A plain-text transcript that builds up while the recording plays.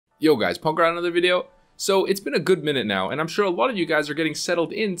Yo guys, Punkrat another video. So it's been a good minute now, and I'm sure a lot of you guys are getting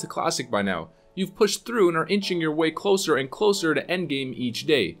settled into Classic by now. You've pushed through and are inching your way closer and closer to endgame each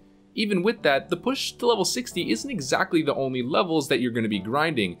day. Even with that, the push to level 60 isn't exactly the only levels that you're going to be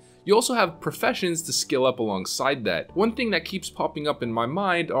grinding. You also have professions to skill up alongside that. One thing that keeps popping up in my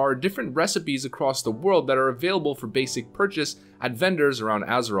mind are different recipes across the world that are available for basic purchase at vendors around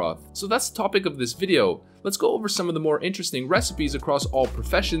Azeroth. So that's the topic of this video. Let's go over some of the more interesting recipes across all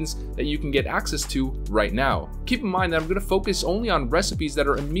professions that you can get access to right now. Keep in mind that I'm going to focus only on recipes that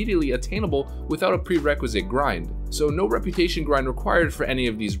are immediately attainable without a prerequisite grind. So no reputation grind required for any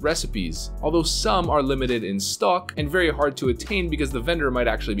of these recipes, although some are limited in stock and very hard to attain because the vendor might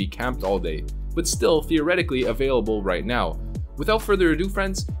actually be camped all day, but still theoretically available right now. Without further ado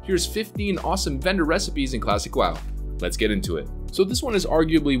friends, here's 15 awesome vendor recipes in Classic WoW. Let's get into it. So this one is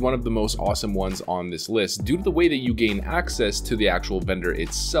arguably one of the most awesome ones on this list due to the way that you gain access to the actual vendor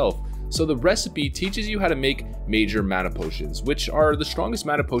itself. So the recipe teaches you how to make major mana potions, which are the strongest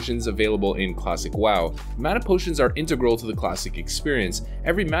mana potions available in Classic WoW. Mana potions are integral to the Classic experience.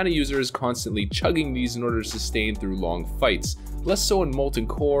 Every mana user is constantly chugging these in order to sustain through long fights. Less so in Molten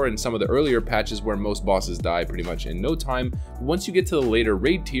Core and some of the earlier patches where most bosses die pretty much in no time, but once you get to the later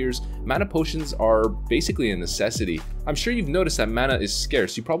raid tiers, mana potions are basically a necessity. I'm sure you've noticed that mana is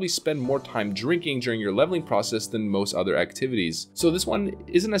scarce. You probably spend more time drinking during your leveling process than most other activities. So this one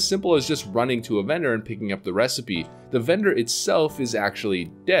isn't as simple as just running to a vendor and picking up the recipe. The vendor itself is actually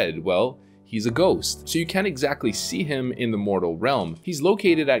dead. Well, he's a ghost, so you can't exactly see him in the mortal realm. He's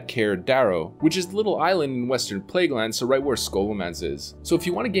located at Caer Darrow, which is the little island in Western Plagueland, so right where Scholomance is. So if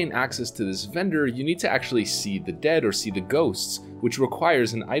you want to gain access to this vendor, you need to actually see the dead or see the ghosts, which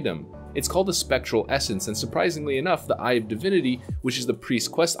requires an item. It's called a Spectral Essence, and surprisingly enough, the Eye of Divinity, which is the priest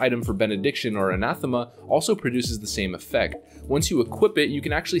quest item for Benediction or Anathema, also produces the same effect. Once you equip it, you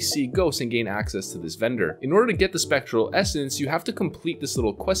can actually see ghosts and gain access to this vendor. In order to get the Spectral Essence, you have to complete this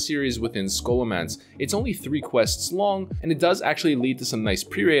little quest series within Scholomance. It's only 3 quests long, and it does actually lead to some nice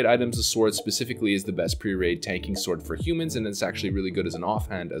pre-raid items. The sword specifically is the best pre-raid tanking sword for humans, and it's actually really good as an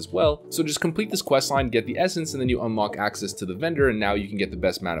offhand as well. So just complete this quest line, get the essence, and then you unlock access to the vendor, and now you can get the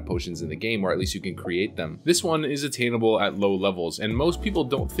best mana potions in the game, or at least you can create them. This one is attainable at low levels, and most people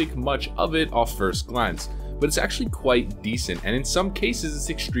don't think much of it off first glance, but it's actually quite decent, and in some cases it's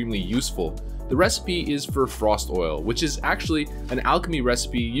extremely useful. The recipe is for frost oil, which is actually an alchemy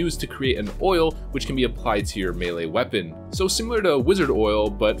recipe used to create an oil which can be applied to your melee weapon. So similar to wizard oil,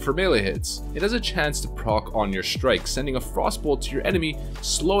 but for melee hits. It has a chance to proc on your strike, sending a frostbolt to your enemy,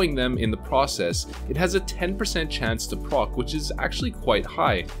 slowing them in the process. It has a 10% chance to proc, which is actually quite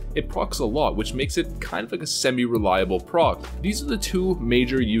high. It procs a lot, which makes it kind of like a semi-reliable proc. These are the 2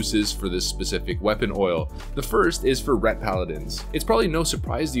 major uses for this specific weapon oil. The first is for ret paladins. It's probably no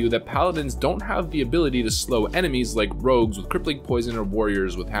surprise to you that paladins don't have the ability to slow enemies like rogues with crippling poison or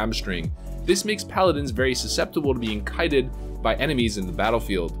warriors with hamstring. This makes paladins very susceptible to being kited by enemies in the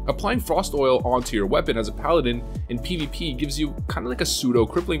battlefield. Applying frost oil onto your weapon as a paladin in PvP gives you kind of like a pseudo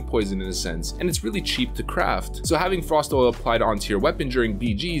crippling poison in a sense, and it's really cheap to craft. So having frost oil applied onto your weapon during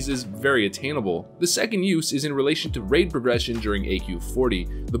BGs is very attainable. The second use is in relation to raid progression during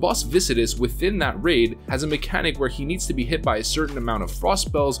AQ40. The boss Visitus within that raid has a mechanic where he needs to be hit by a certain amount of frost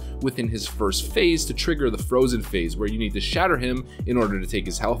spells within his first phase to trigger the frozen phase, where you need to shatter him in order to take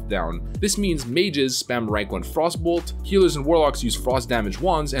his health down. This means mages spam rank 1 frostbolt, healers and warlocks use frost damage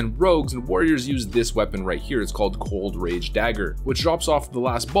wands, and rogues and warriors use this weapon right here. It's called Cold Rage Dagger, which drops off the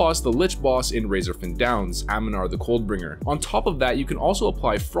last boss, the Lich boss in Razorfin Downs, Aminar the Coldbringer. On top of that, you can also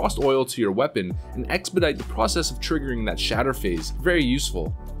apply frost oil to your weapon and expedite the process of triggering that shatter phase. Very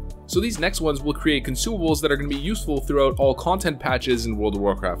useful. So these next ones will create consumables that are going to be useful throughout all content patches in World of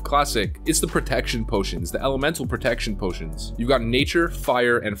Warcraft Classic. It's the protection potions, the elemental protection potions. You've got nature,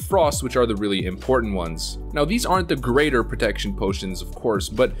 fire, and frost, which are the really important ones. Now these aren't the greater protection potions, of course,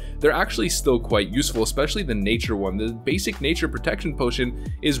 but they're actually still quite useful, especially the nature one. The basic nature protection potion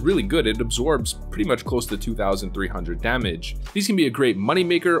is really good. It absorbs pretty much close to 2,300 damage. These can be a great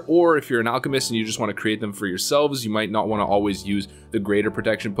moneymaker, or if you're an alchemist and you just want to create them for yourselves, you might not want to always use the greater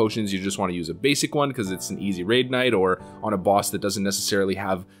protection potions. You just want to use a basic one because it's an easy raid night, or on a boss that doesn't necessarily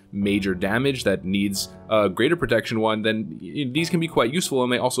have major damage that needs a greater protection one, then these can be quite useful,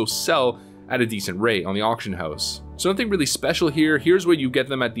 and they also sell at a decent rate on the auction house. So nothing really special here. Here's where you get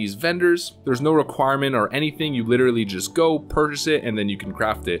them at these vendors. There's no requirement or anything. You literally just go, purchase it, and then you can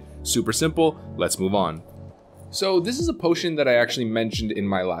craft it. Super simple. Let's move on. So this is a potion that I actually mentioned in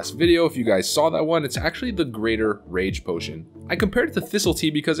my last video. If you guys saw that one, it's actually the Greater Rage Potion. I compared it to Thistle Tea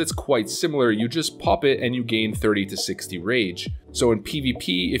because it's quite similar. You just pop it and you gain 30 to 60 rage. So in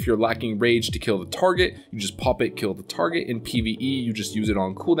PvP, if you're lacking rage to kill the target, you just pop it, kill the target. In PvE, you just use it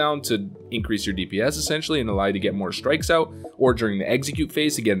on cooldown to increase your DPS essentially and allow you to get more strikes out, or during the execute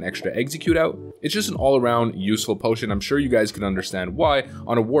phase to get an extra execute out. It's just an all-around useful potion. I'm sure you guys can understand why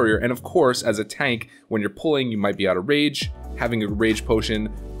on a warrior. And of course, as a tank, when you're pulling, you might be out of rage. Having a rage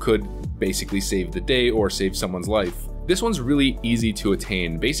potion could basically save the day or save someone's life. This one's really easy to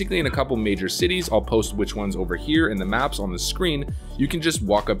attain. Basically in a couple major cities, I'll post which ones over here in the maps on the screen. You can just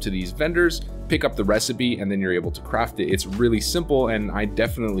walk up to these vendors, pick up the recipe, and then you're able to craft it. It's really simple and I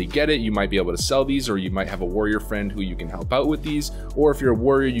definitely get it. You might be able to sell these, or you might have a warrior friend who you can help out with these, or if you're a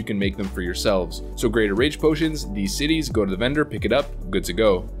warrior, you can make them for yourselves. So greater rage potions, these cities, go to the vendor, pick it up, good to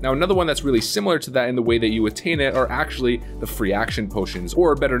go. Now another one that's really similar to that in the way that you attain it are actually the free action potions,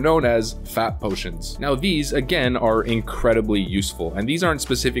 or better known as fat potions. Now these again are incredibly useful, and these aren't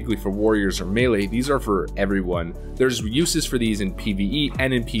specifically for warriors or melee, these are for everyone. There's uses for these in PvE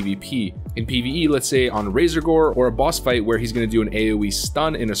and in PvP. In PvE, let's say on Razorgore or a boss fight where he's going to do an AoE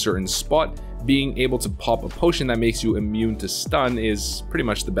stun in a certain spot, being able to pop a potion that makes you immune to stun is pretty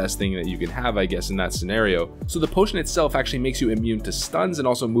much the best thing that you can have, I guess, in that scenario. So the potion itself actually makes you immune to stuns and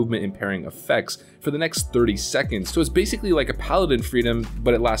also movement impairing effects for the next 30 seconds. So it's basically like a paladin freedom,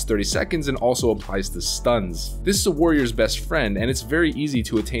 but it lasts 30 seconds and also applies to stuns. This is a warrior's best friend, and it's very easy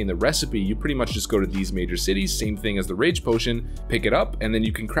to attain the recipe. You pretty much just go to these major cities, same thing as the rage potion, pick it up, and then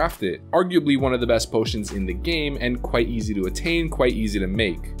you can craft it. Arguably one of the best potions in the game and quite easy to attain, quite easy to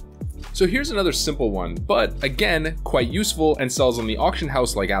make. So here's another simple one, but again, quite useful and sells on the auction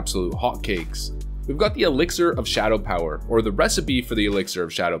house like absolute hotcakes. We've got the elixir of shadow power, or the recipe for the elixir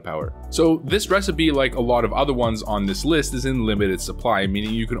of shadow power. So this recipe, like a lot of other ones on this list, is in limited supply,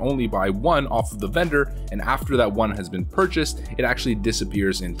 meaning you can only buy one off of the vendor, and after that one has been purchased, it actually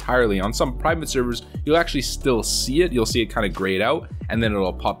disappears entirely. On some private servers, you'll actually still see it, you'll see it kind of grayed out, and then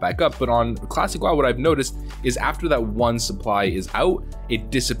it'll pop back up. But on Classic WoW, what I've noticed is after that one supply is out, it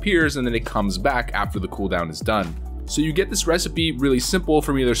disappears and then it comes back after the cooldown is done. So you get this recipe really simple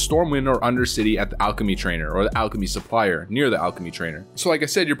from either Stormwind or Undercity at the alchemy trainer or the alchemy supplier near the alchemy trainer. So like I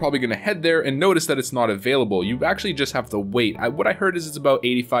said, you're probably going to head there and notice that it's not available. You actually just have to wait. What I heard is it's about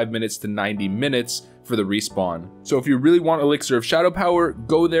 85 minutes to 90 minutes for the respawn. So if you really want Elixir of Shadow Power,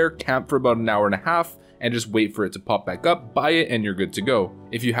 go there, camp for about an hour and a half, and just wait for it to pop back up, buy it, and you're good to go.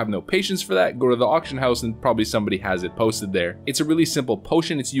 If you have no patience for that, go to the auction house and probably somebody has it posted there. It's a really simple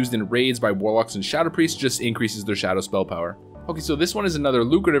potion. It's used in raids by warlocks and shadow priests, just increases their shadow spell power. Okay, so this one is another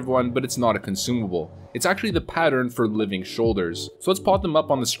lucrative one, but it's not a consumable. It's actually the pattern for living shoulders. So let's pop them up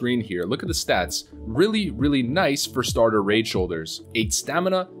on the screen here. Look at the stats. Really, really nice for starter raid shoulders. 8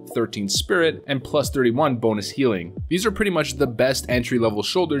 stamina, 13 spirit, and plus 31 bonus healing. These are pretty much the best entry level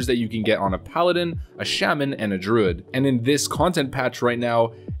shoulders that you can get on a paladin, a shaman, and a druid. And in this content patch right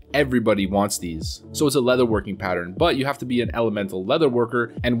now, everybody wants these. So it's a leatherworking pattern, but you have to be an elemental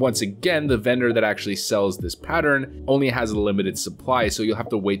leatherworker, and once again, the vendor that actually sells this pattern only has a limited supply, so you'll have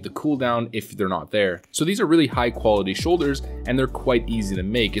to wait the cooldown if they're not there. So these are really high quality shoulders, and they're quite easy to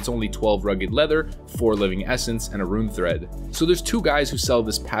make. It's only 12 rugged leather, 4 living essence, and a rune thread. So there's 2 guys who sell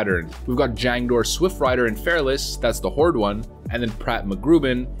this pattern. We've got Jangdor Swift-Rider in Fairless, that's the Horde one, and then Pratt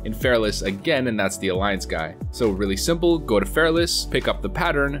McGruben in Fairless again, and that's the Alliance guy. So really simple, go to Fairless, pick up the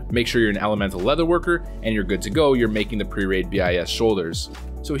pattern, make sure you're an elemental leatherworker, and you're good to go. You're making the pre-raid BIS shoulders.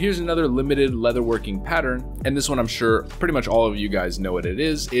 So here's another limited leatherworking pattern, and this one I'm sure pretty much all of you guys know what it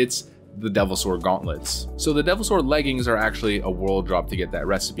is. It's the Devilsaur gauntlets. So the Devilsaur leggings are actually a world drop to get that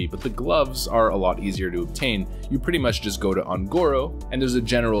recipe, but the gloves are a lot easier to obtain. You pretty much just go to Ungoro, and there's a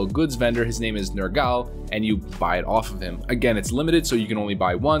general goods vendor, his name is Nergal, and you buy it off of him. Again, it's limited, so you can only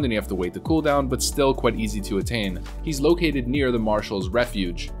buy one, then you have to wait the cooldown, but still quite easy to attain. He's located near the Marshal's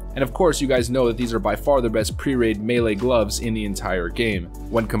Refuge. And of course, you guys know that these are by far the best pre-raid melee gloves in the entire game,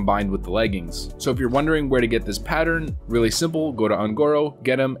 when combined with the leggings. So if you're wondering where to get this pattern, really simple, go to Ungoro,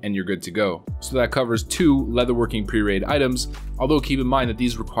 get them, and you're good to go. So that covers 2 leatherworking pre-raid items, although keep in mind that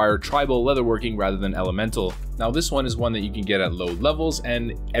these require tribal leatherworking rather than elemental. Now this one is one that you can get at low levels,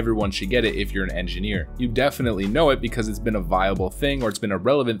 and everyone should get it if you're an engineer. You definitely know it because it's been a viable thing, or it's been a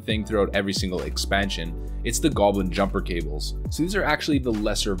relevant thing throughout every single expansion. It's the Goblin Jumper cables. So these are actually the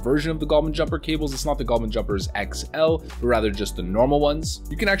lesser version of the Goblin Jumper cables. It's not the Goblin Jumpers XL, but rather just the normal ones.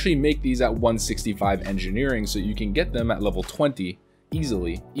 You can actually make these at 165 engineering, so you can get them at level 20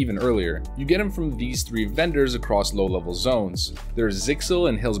 easily, even earlier. You get them from these 3 vendors across low-level zones. There's Zixel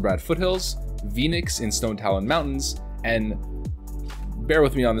in Hillsbrad Foothills, Phoenix in Stone Talon Mountains, and bear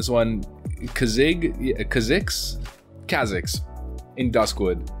with me on this one, Kha'Zix in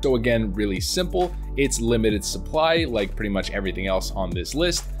Duskwood. So again, really simple. It's limited supply, like pretty much everything else on this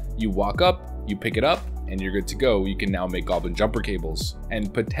list. You walk up, you pick it up, and you're good to go. You can now make goblin jumper cables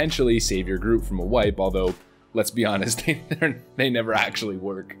and potentially save your group from a wipe, although let's be honest, they never actually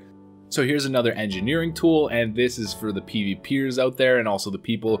work. So here's another engineering tool, and this is for the PvPers out there and also the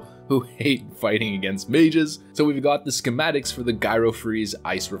people who hate fighting against mages. So we've got the schematics for the Gyrofreeze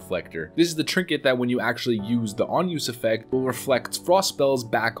Ice Reflector. This is the trinket that when you actually use the on-use effect will reflect frost spells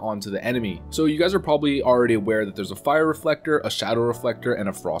back onto the enemy. So you guys are probably already aware that there's a fire reflector, a shadow reflector, and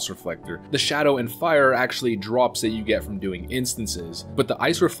a frost reflector. The shadow and fire are actually drops that you get from doing instances, but the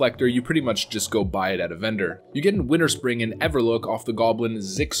ice reflector, you pretty much just go buy it at a vendor. You get in Winterspring and Everlook off the goblin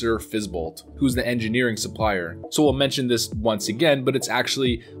Zixer Fizzbolt, who's the engineering supplier. So we'll mention this once again, but it's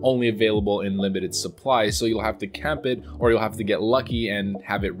actually only available in limited supply, so you'll have to camp it or you'll have to get lucky and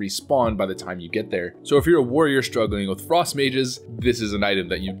have it respawn by the time you get there. So if you're a warrior struggling with frost mages, this is an item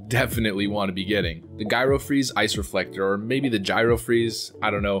that you definitely want to be getting. The Gyrofreeze Ice Reflector, or maybe the Gyrofreeze, I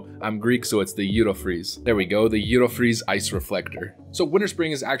don't know, I'm Greek so it's the Eurofreeze. There we go, the Eurofreeze Ice Reflector. So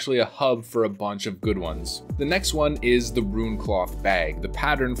Winterspring is actually a hub for a bunch of good ones. The next one is the Runecloth Bag, the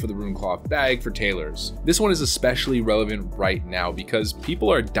pattern for the Runecloth Bag for tailors. This one is especially relevant right now because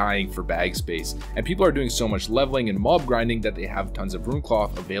people are dying for bag space, and people are doing so much leveling and mob grinding that they have tons of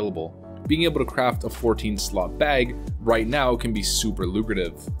Runecloth available. Being able to craft a 14 slot bag right now can be super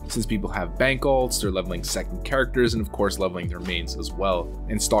lucrative. Since people have bank alts, they're leveling second characters and of course leveling their mains as well,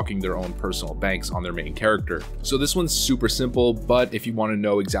 and stocking their own personal banks on their main character. So this one's super simple, but if you want to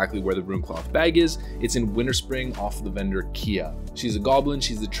know exactly where the Runecloth bag is, it's in Winterspring off the vendor Kia. She's a goblin,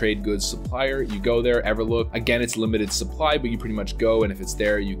 she's the trade goods supplier. You go there, Everlook. Again, it's limited supply, but you pretty much go, and if it's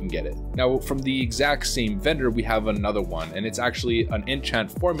there, you can get it. Now, from the exact same vendor, we have another one, and it's actually an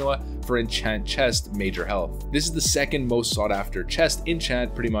enchant formula for enchant chest major health. This is the second most sought after chest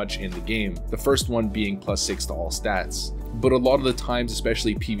enchant pretty much in the game, the first one being +6 to all stats. But a lot of the times,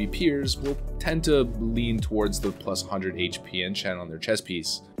 especially PvPers, will tend to lean towards the +100 HP enchant on their chest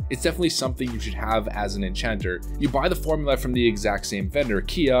piece. It's definitely something you should have as an enchanter. You buy the formula from the exact same vendor,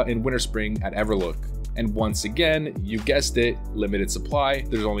 Kia, in Winterspring at Everlook. And once again, you guessed it, limited supply,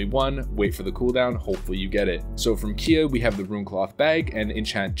 there's only one, wait for the cooldown, hopefully you get it. So from Kia, we have the Runecloth Bag and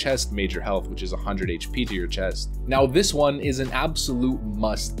Enchant Chest Major Health, which is 100 HP to your chest. Now this one is an absolute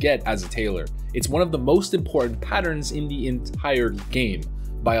must get as a tailor. It's one of the most important patterns in the entire game,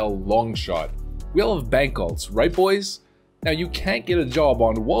 by a long shot. We all have bank alts, right boys? Now you can't get a job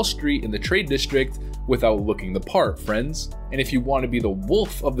on Wall Street in the trade district without looking the part, friends. And if you want to be the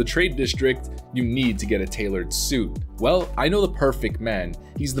wolf of the trade district, you need to get a tailored suit. Well, I know the perfect man.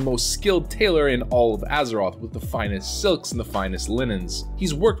 He's the most skilled tailor in all of Azeroth with the finest silks and the finest linens.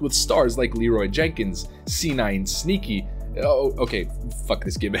 He's worked with stars like Leroy Jenkins, C9 Sneaky. Oh, okay, fuck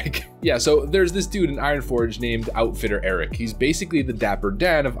this gimmick. Yeah, so there's this dude in Ironforge named Outfitter Eric. He's basically the Dapper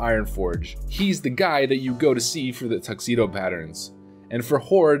Dan of Ironforge. He's the guy that you go to see for the tuxedo patterns. And for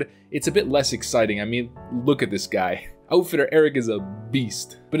Horde, it's a bit less exciting. I mean, look at this guy. Outfitter Eric is a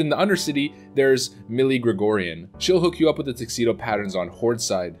beast. But in the Undercity, there's Millie Gregorian. She'll hook you up with the tuxedo patterns on Horde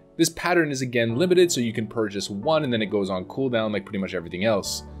side. This pattern is again limited, so you can purchase one and then it goes on cooldown like pretty much everything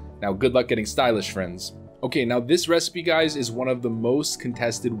else. Now, good luck getting stylish, friends. Okay, now this recipe, guys, is one of the most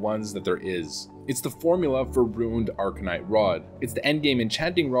contested ones that there is. It's the formula for Ruined Arcanite Rod. It's the endgame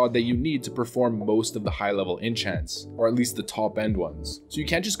enchanting rod that you need to perform most of the high-level enchants, or at least the top-end ones. So you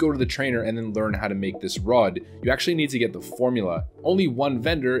can't just go to the trainer and then learn how to make this rod. You actually need to get the formula. Only one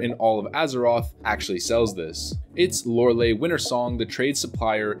vendor in all of Azeroth actually sells this. It's Lorelei Wintersong, the trade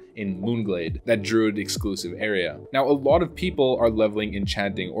supplier in Moonglade, that druid exclusive area. Now, a lot of people are leveling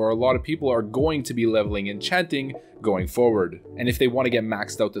enchanting, or a lot of people are going to be leveling enchanting going forward. And if they want to get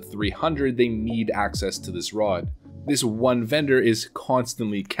maxed out to 300, they need access to this rod. This one vendor is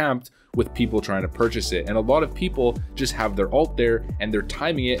constantly camped with people trying to purchase it, and a lot of people just have their alt there and they're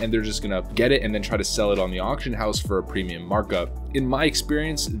timing it and they're just gonna get it and then try to sell it on the auction house for a premium markup. In my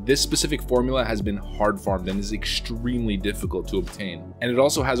experience, this specific formula has been hard farmed and is extremely difficult to obtain. And it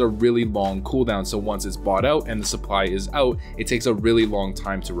also has a really long cooldown, so once it's bought out and the supply is out, it takes a really long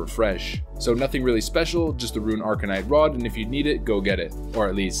time to refresh. So nothing really special, just a Ruined Arcanite Rod, and if you need it, go get it. Or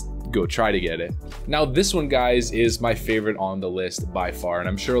at least go try to get it. Now this one, guys, is my favorite on the list by far, and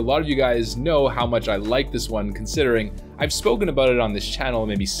I'm sure a lot of you guys know how much I like this one, considering I've spoken about it on this channel in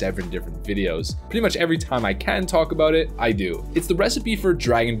maybe 7 different videos. Pretty much every time I can talk about it, I do. It's the recipe for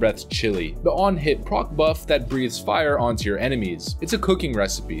Dragon Breath Chili, the on-hit proc buff that breathes fire onto your enemies. It's a cooking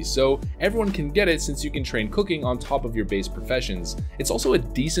recipe, so everyone can get it since you can train cooking on top of your base professions. It's also a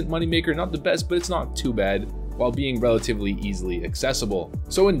decent moneymaker, not the best, but it's not too bad. while being relatively easily accessible.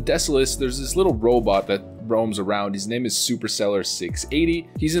 So in Desolace, there's this little robot that roams around. His name is Superseller 680.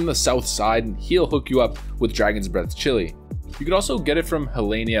 He's in the south side and he'll hook you up with Dragon's Breath chili. You could also get it from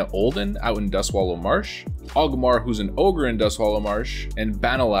Helenia Olden out in Dustwallow Marsh, Ogmar, who's an ogre in Dustwallow Marsh, and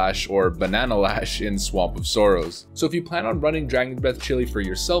Banalash or Banana Lash in Swamp of Sorrows. So if you plan on running Dragon's Breath chili for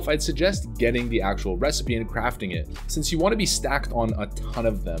yourself, I'd suggest getting the actual recipe and crafting it. Since you want to be stacked on a ton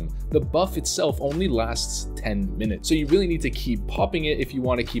of them, the buff itself only lasts 10 minutes. So you really need to keep popping it if you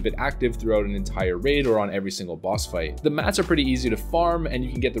want to keep it active throughout an entire raid or on every single boss fight. The mats are pretty easy to farm and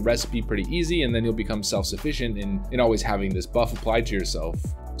you can get the recipe pretty easy, and then you'll become self-sufficient in always having this buff applied to yourself.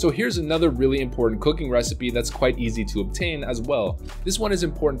 So here's another really important cooking recipe that's quite easy to obtain as well. This one is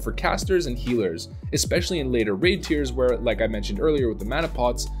important for casters and healers, especially in later raid tiers where, like I mentioned earlier with the mana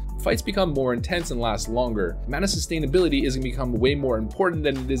pots, fights become more intense and last longer. Mana sustainability is going to become way more important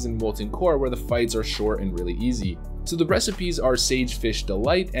than it is in Molten Core, where the fights are short and really easy. So the recipes are Sagefish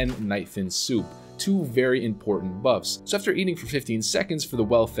Delight and Nightfin Soup, two very important buffs. So after eating for 15 seconds for the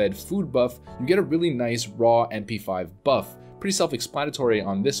well-fed food buff, you get a really nice raw MP5 buff. Pretty self-explanatory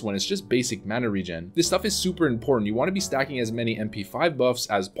on this one, it's just basic mana regen. This stuff is super important. You want to be stacking as many MP5 buffs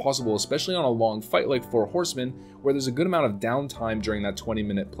as possible, especially on a long fight like 4 Horsemen, where there's a good amount of downtime during that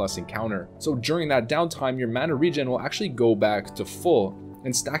 20-minute plus encounter. So during that downtime, your mana regen will actually go back to full,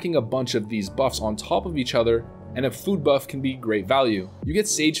 and stacking a bunch of these buffs on top of each other and a food buff can be great value. You get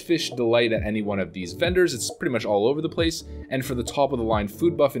Sagefish Delight at any one of these vendors, it's pretty much all over the place, and for the top of the line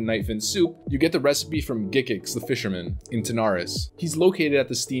food buff in Nightfin Soup, you get the recipe from Gikix the Fisherman in Tanaris. He's located at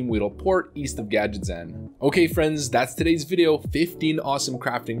the Steamweedle port east of Gadgetzan. Okay friends, that's today's video, 15 awesome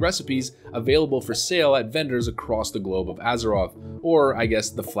crafting recipes available for sale at vendors across the globe of Azeroth, or I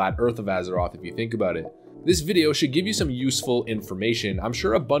guess the flat earth of Azeroth if you think about it. This video should give you some useful information. I'm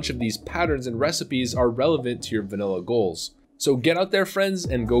sure a bunch of these patterns and recipes are relevant to your vanilla goals. So get out there friends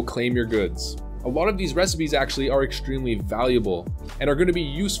and go claim your goods. A lot of these recipes actually are extremely valuable and are going to be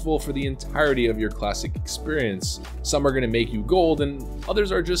useful for the entirety of your classic experience. Some are going to make you gold and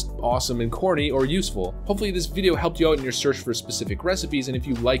others are just awesome and corny or useful. Hopefully this video helped you out in your search for specific recipes, and if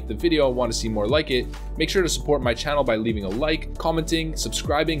you liked the video and want to see more like it, make sure to support my channel by leaving a like, commenting,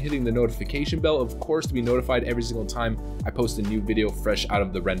 subscribing, hitting the notification bell, of course, to be notified every single time I post a new video fresh out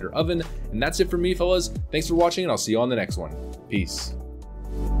of the render oven. And that's it for me fellas. Thanks for watching and I'll see you on the next one. Peace.